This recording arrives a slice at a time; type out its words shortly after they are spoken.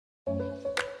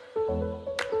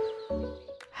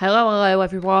Hello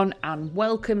everyone, and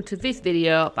welcome to this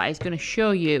video that is going to show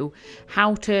you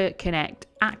how to connect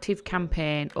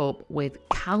ActiveCampaign up with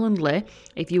Calendly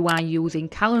if you are using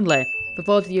Calendly. For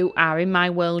those of you who are in my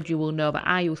world, you will know that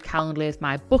I use Calendly as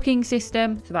my booking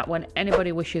system, so that when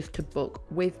anybody wishes to book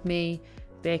with me,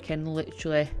 they can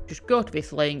literally just go to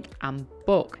this link and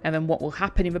book. And then what will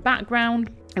happen in the background,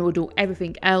 it will do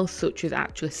everything else, such as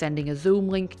actually sending a Zoom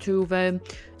link to them,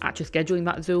 actually scheduling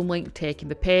that Zoom link, taking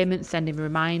the payment, sending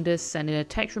reminders, sending a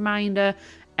text reminder,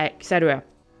 etc.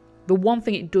 The one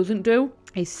thing it doesn't do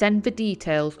is send the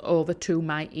details over to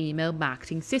my email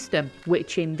marketing system,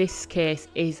 which in this case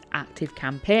is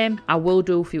ActiveCampaign. I will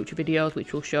do future videos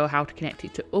which will show how to connect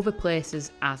it to other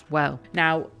places as well.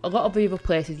 Now, a lot of the other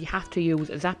places you have to use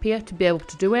Zapier to be able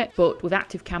to do it, but with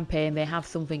ActiveCampaign they have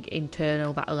something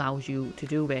internal that allows you to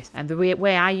do this. And the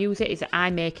way I use it is that I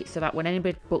make it so that when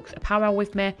anybody books a power hour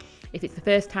with me, if it's the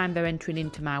first time they're entering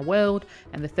into my world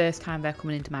and the first time they're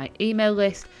coming into my email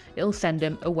list, it'll send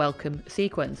them a welcome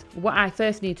sequence. What I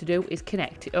first need to do is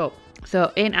connect it up.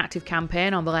 So in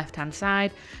ActiveCampaign on the left hand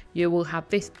side, you will have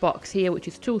this box here, which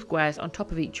is two squares on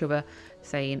top of each other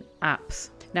saying apps.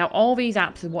 Now all these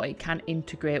apps are what it can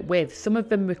integrate with. Some of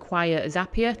them require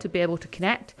Zapier to be able to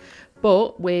connect,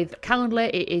 but with Calendly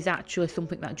it is actually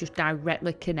something that just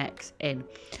directly connects in.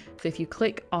 So if you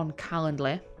click on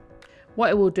Calendly, what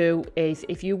it will do is,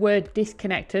 if you were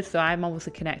disconnected, so I'm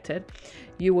obviously connected,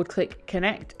 you would click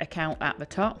connect account at the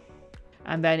top,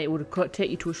 and then it would take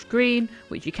you to a screen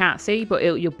which you can't see, but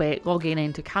you'll be logging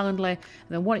into Calendly, and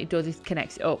then what it does is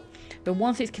connects it up. Then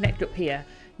once it's connected up here,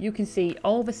 you can see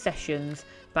all the sessions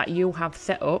that you have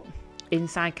set up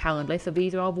inside Calendly. So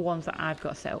these are all the ones that I've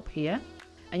got set up here,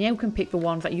 and you can pick the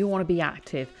ones that you want to be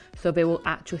active, so they will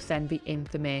actually send the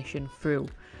information through.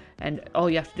 And all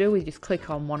you have to do is just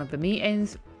click on one of the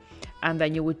meetings, and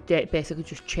then you would basically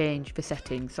just change the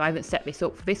settings. So I haven't set this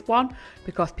up for this one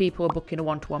because people are booking a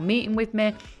one-to-one meeting with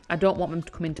me. I don't want them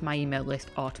to come into my email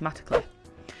list automatically.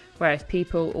 Whereas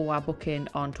people who are booking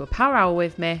onto a power hour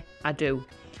with me, I do.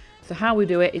 So how we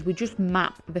do it is we just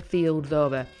map the fields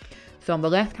over. So on the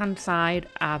left-hand side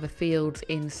are the fields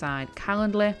inside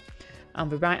Calendly. On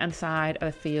the right hand side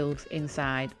are the fields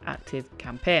inside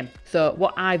ActiveCampaign. So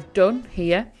what I've done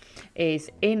here is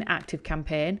in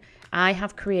ActiveCampaign, I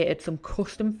have created some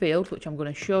custom fields, which I'm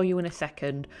going to show you in a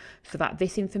second, so that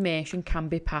this information can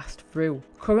be passed through.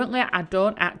 Currently, I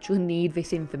don't actually need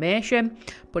this information,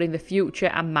 but in the future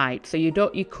I might. So you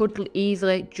could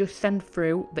easily just send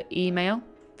through the email,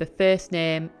 the first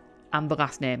name and the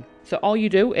last name. So all you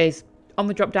do is on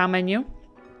the drop down menu,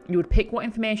 you would pick what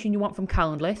information you want from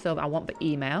Calendly. So I want the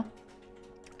email,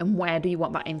 and where do you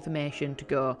want that information to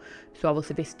go? So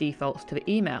obviously this defaults to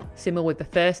the email. Similar with the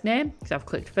first name, so I've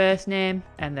clicked first name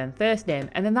and then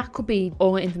that could be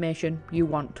all the information you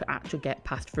want to actually get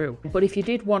passed through. But if you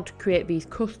did want to create these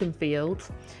custom fields,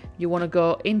 you want to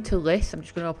go into lists. I'm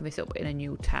just going to open this up in a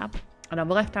new tab, and on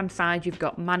the left hand side you've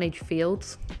got manage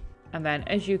fields, and then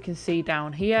as you can see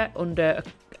down here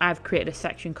I've created a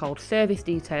section called service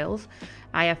details.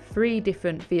 I have 3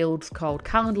 different fields called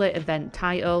Calendly event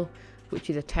title, which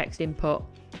is a text input,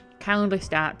 Calendly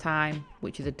start time,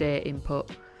 which is a date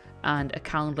input, and a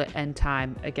Calendly end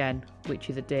time again, which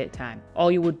is a date time.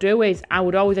 All you would do is, I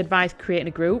would always advise creating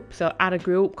a group. So add a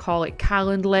group, call it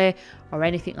Calendly or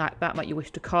anything like that you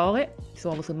wish to call it. So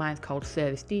obviously mine's called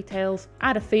service details.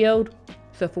 Add a field,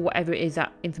 so for whatever it is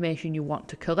that information you want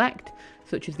to collect,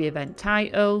 such as the event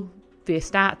title, the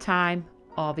start time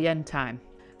or the end time.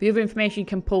 The other information you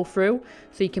can pull through,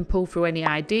 so you can pull through any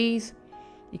IDs,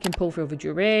 you can pull through the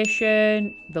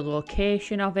duration, the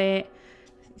location of it,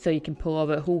 so you can pull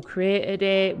over who created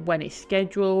it, when it's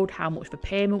scheduled, how much the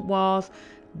payment was,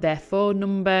 their phone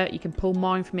number. You can pull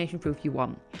more information through if you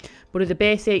want. But as a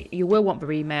basic, you will want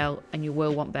their email and you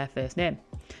will want their first name.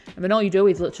 And then all you do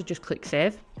is literally just click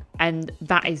save, and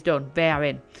that is done. They are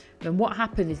in. Then what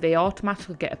happens is they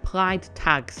automatically get applied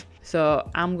tags. So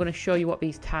I'm going to show you what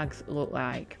these tags look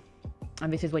like.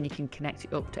 And this is when you can connect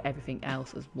it up to everything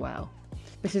else as well.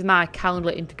 This is my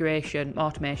Calendly integration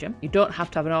automation. You don't have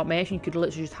to have an automation. You could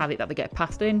literally just have it that they get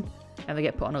passed in and they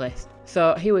get put on a list.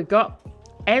 So here we go.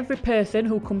 Every person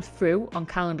who comes through on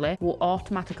Calendly will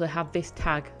automatically have this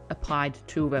tag applied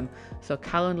to them. So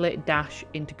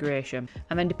Calendly-integration.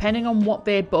 And then depending on what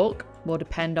they book will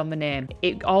depend on the name.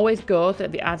 It always goes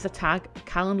that it adds a tag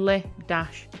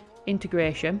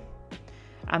Calendly-integration.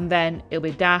 and then it'll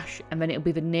be dash, and then it'll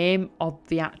be the name of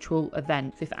the actual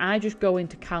event. So if I just go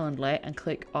into Calendly and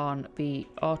click on the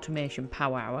Automation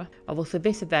Power Hour, obviously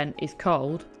this event is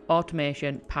called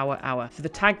Automation Power Hour. So the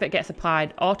tag that gets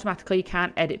applied automatically, you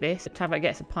can't edit this. The tag that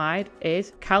gets applied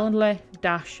is Calendly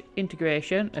dash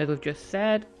integration, as we've just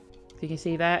said. So you can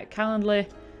see there, Calendly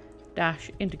dash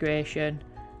integration,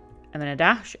 and then a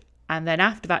dash. And then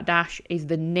after that dash is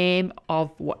the name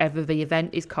of whatever the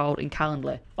event is called in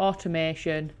Calendly.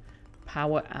 Automation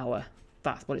Power Hour.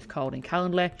 That's what it's called in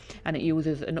Calendly. And it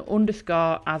uses an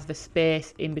underscore as the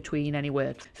space in between any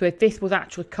words. So if this was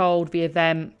actually called the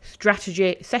event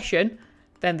strategy session,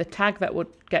 then the tag that would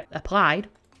get applied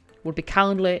would be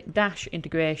Calendly dash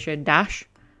integration dash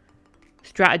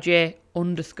strategy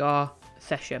underscore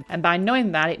session. And by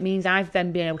knowing that, it means I've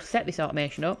then been able to set this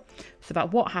automation up so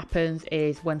that what happens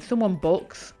is when someone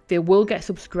books, they will get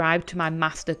subscribed to my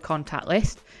master contact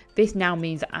list. This now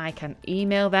means that I can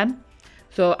email them.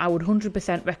 So I would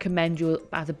 100% recommend you,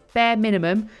 as a bare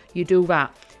minimum, you do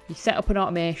that. You set up an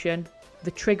automation. The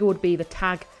trigger would be the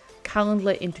tag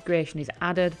Calendly integration is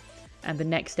added, and the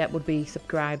next step would be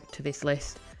subscribe to this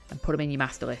list and put them in your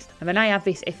master list. And then I have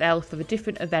this if else for the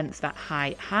different events that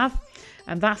I have.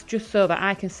 And that's just so that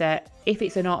I can set, if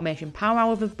it's an automation power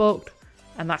hour they've booked,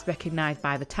 and that's recognised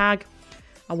by the tag,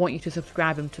 I want you to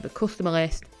subscribe them to the customer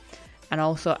list, and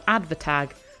also add the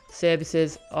tag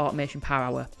services automation power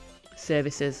hour,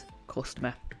 services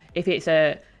customer. If it's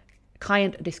a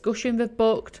client discussion they've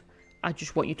booked, I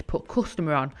just want you to put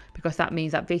customer on, because that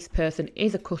means that this person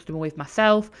is a customer with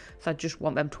myself. So I just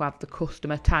want them to have the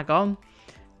customer tag on.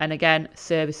 And again,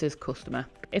 services customer.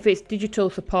 If it's digital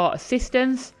support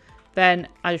assistance, then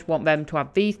I just want them to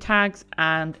have these tags.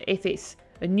 And if it's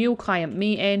a new client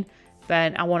meeting,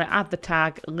 then I want to add the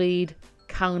tag lead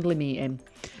Calendly meeting.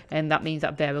 And that means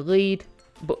that they're a lead.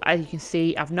 But as you can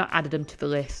see, I've not added them to the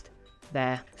list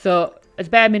there. So as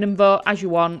bare minimum though, as you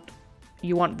want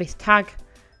this tag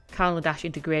Calendly dash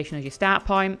integration as your start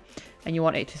point, and you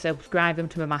want it to subscribe them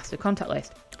to my master contact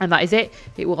list. And that is it.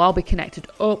 It will all be connected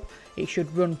up. It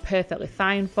should run perfectly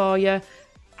fine for you.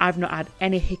 I've not had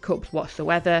any hiccups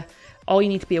whatsoever. All you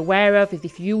need to be aware of is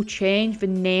if you change the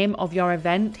name of your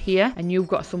event here, and you've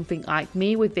got something like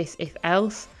me with this if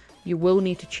else, you will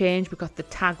need to change, because the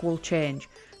tag will change.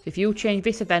 If you change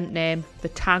this event name, the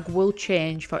tag will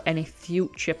change for any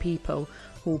future people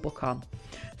who book on.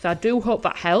 So I do hope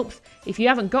that helps. If you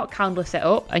haven't got Calendly set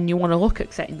up and you want to look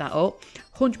at setting that up,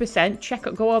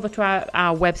 100% go over to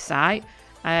our website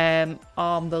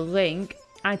on the link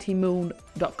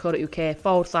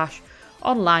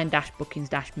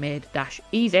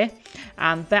itmoon.co.uk/online-bookings-made-easy,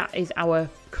 and that is our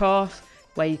course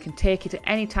where you can take it at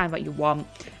any time that you want,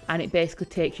 and it basically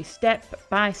takes you step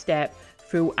by step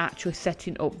through actually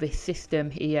setting up this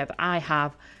system here that I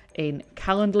have in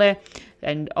Calendly.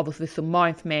 And obviously there's some more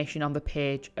information on the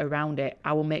page around it.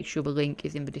 I will make sure the link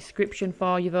is in the description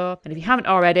for you though. And if you haven't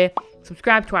already,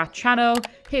 subscribe to our channel,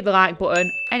 hit the like button.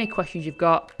 Any questions you've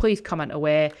got, please comment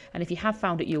away. And if you have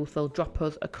found it useful, drop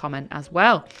us a comment as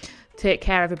well. Take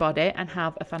care everybody, and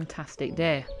have a fantastic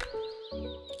day.